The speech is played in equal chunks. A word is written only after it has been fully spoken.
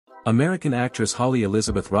American actress Holly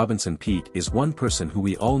Elizabeth Robinson Peete is one person who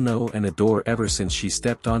we all know and adore ever since she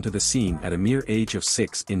stepped onto the scene at a mere age of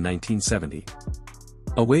 6 in 1970.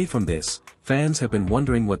 Away from this, fans have been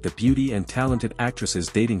wondering what the beauty and talented actress's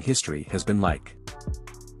dating history has been like.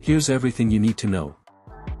 Here's everything you need to know.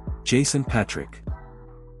 Jason Patric.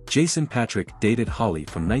 Jason Patric dated Holly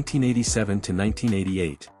from 1987 to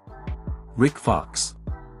 1988. Rick Fox.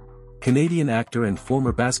 Canadian actor and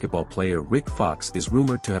former basketball player Rick Fox is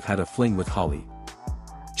rumored to have had a fling with Holly.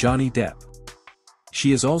 Johnny Depp.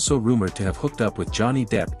 She is also rumored to have hooked up with Johnny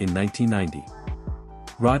Depp in 1990.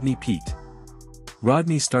 Rodney Peete.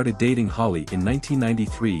 Rodney started dating Holly in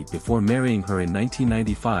 1993 before marrying her in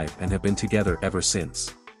 1995 and have been together ever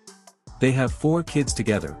since. They have 4 kids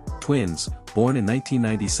together, twins, born in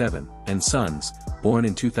 1997, and sons, born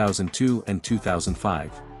in 2002 and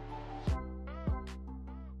 2005.